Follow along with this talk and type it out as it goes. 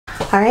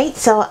Alright,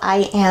 so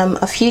I am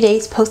a few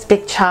days post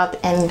big chop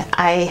and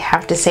I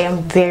have to say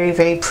I'm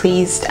very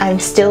pleased.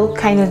 I'm still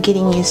kind of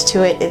getting used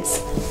to it.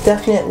 It's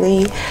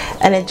definitely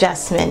an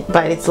adjustment,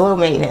 but it's low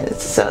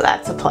maintenance, so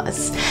that's a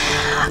plus.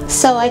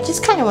 So I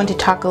just kind of want to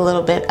talk a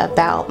little bit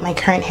about my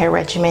current hair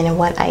regimen and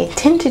what I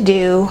intend to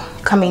do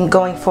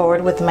going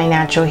forward with my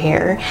natural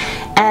hair.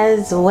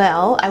 As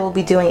well, I will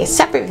be doing a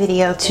separate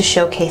video to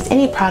showcase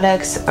any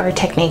products or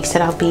techniques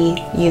that I'll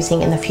be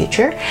using in the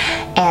future.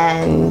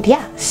 And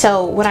yeah,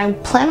 so what I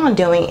plan on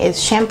doing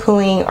is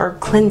shampooing or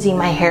cleansing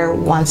my hair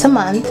once a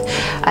month.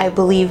 I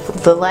believe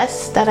the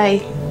less that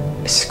I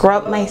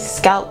scrub my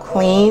scalp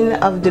clean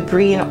of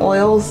debris and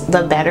oils,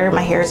 the better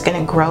my hair is going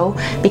to grow,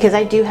 because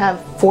I do have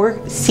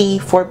 4C,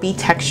 4B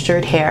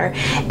textured hair,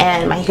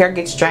 and my hair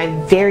gets dry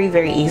very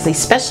easily,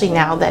 especially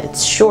now that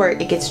it's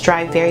short. It gets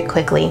dry very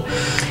quickly.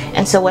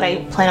 And so what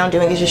I plan on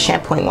doing is just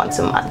shampooing once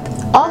a month.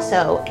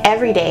 Also,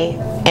 every day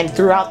and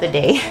throughout the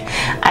day,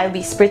 I'll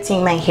be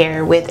spritzing my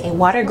hair with a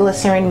water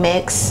glycerin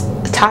mix,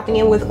 topping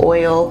it with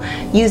oil,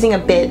 using a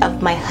bit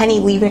of my honey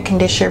leave-in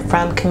conditioner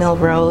from Camille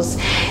Rose,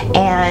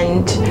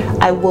 and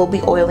I will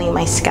be oiling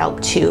my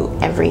scalp too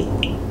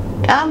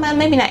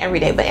maybe not every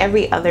day, but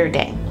every other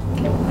day.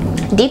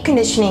 Deep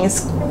conditioning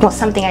is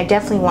something I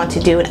definitely want to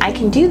do, and I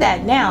can do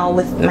that now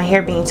with my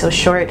hair being so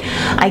short.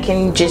 I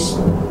can just,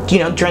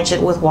 drench it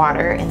with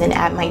water and then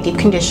add my deep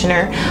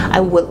conditioner.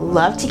 I would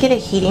love to get a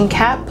heating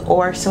cap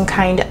or some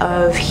kind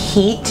of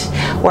heat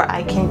where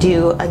I can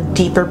do a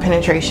deeper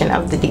penetration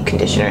of the deep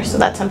conditioner. So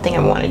that's something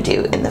I want to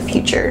do in the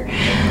future.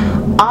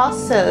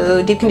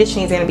 Also, deep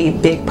conditioning is going to be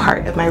a big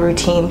part of my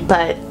routine,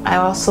 but I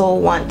also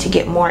want to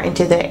get more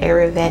into the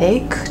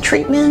Ayurvedic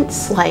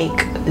treatments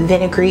like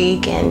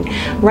fenugreek and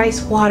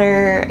rice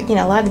water. A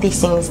lot of these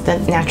things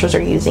that naturals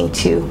are using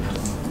to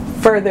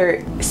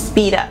further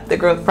speed up the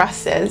growth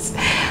process.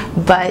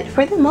 But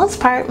for the most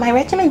part, my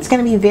regimen is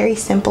going to be very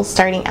simple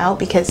starting out,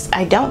 because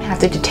I don't have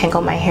to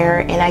detangle my hair,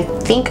 and I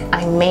think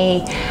I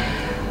may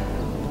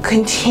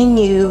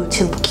continue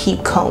to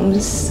keep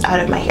combs out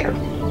of my hair.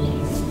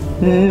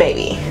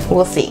 Maybe,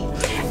 we'll see,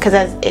 because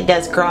as it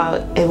does grow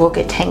out, it will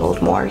get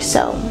tangled more.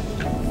 So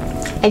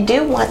I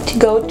do want to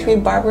go to a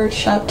barber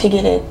shop to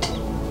get it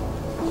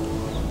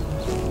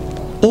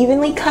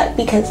evenly cut,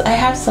 because I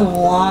have some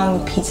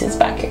long pieces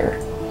back here.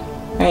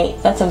 Right,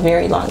 that's a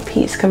very long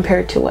piece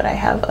compared to what I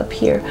have up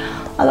here.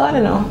 Although I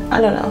don't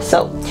know.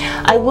 So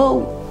I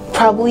will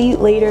probably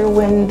later,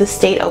 when the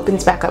state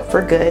opens back up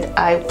for good,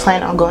 I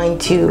plan on going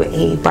to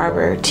a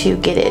barber to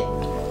get it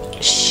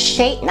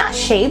not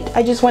shaped.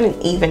 I just want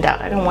it evened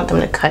out. I don't want them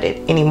to cut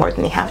it any more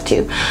than they have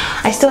to.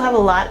 I still have a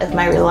lot of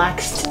my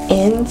relaxed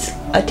ends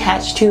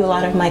attached to a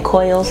lot of my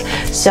coils,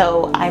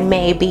 so I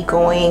may be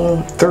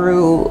going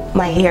through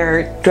my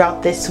hair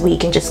throughout this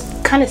week and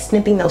just kind of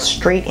snipping those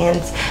straight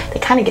ends. They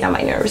kind of get on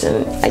my nerves,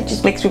 and it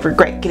just makes me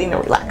regret getting a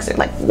relaxer.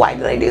 Like, why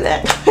did I do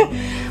that?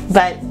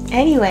 But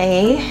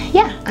anyway,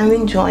 yeah, I'm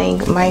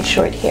enjoying my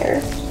short hair.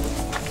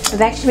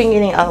 I've actually been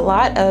getting a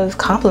lot of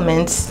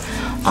compliments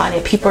on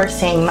it. People are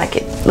saying like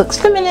it looks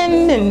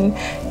feminine and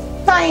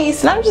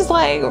nice, and I'm just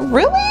like,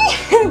 really?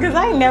 Because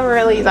I never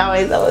really thought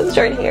with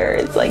short hair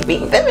it's like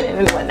being feminine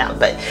and whatnot,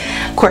 but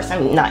of course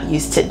I'm not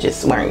used to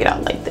just wearing it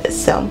out like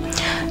this. So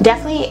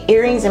definitely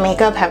earrings and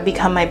makeup have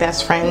become my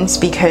best friends,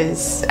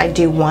 because I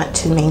do want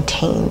to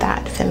maintain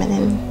that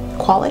feminine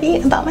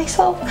quality about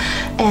myself,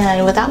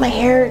 and without my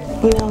hair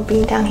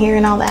being down here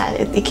and all that,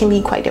 it can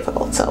be quite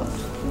difficult. So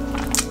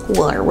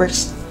we're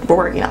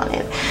working on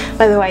it.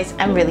 But otherwise,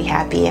 I'm really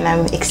happy, and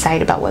I'm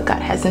excited about what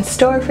God has in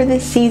store for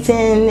this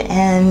season,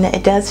 and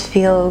it does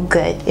feel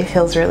good. It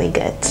feels really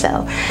good. So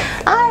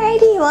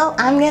alrighty, well,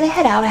 I'm gonna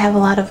head out. I have a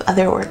lot of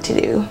other work to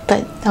do,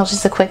 but that was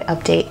just a quick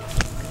update.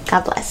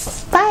 God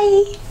bless.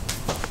 Bye.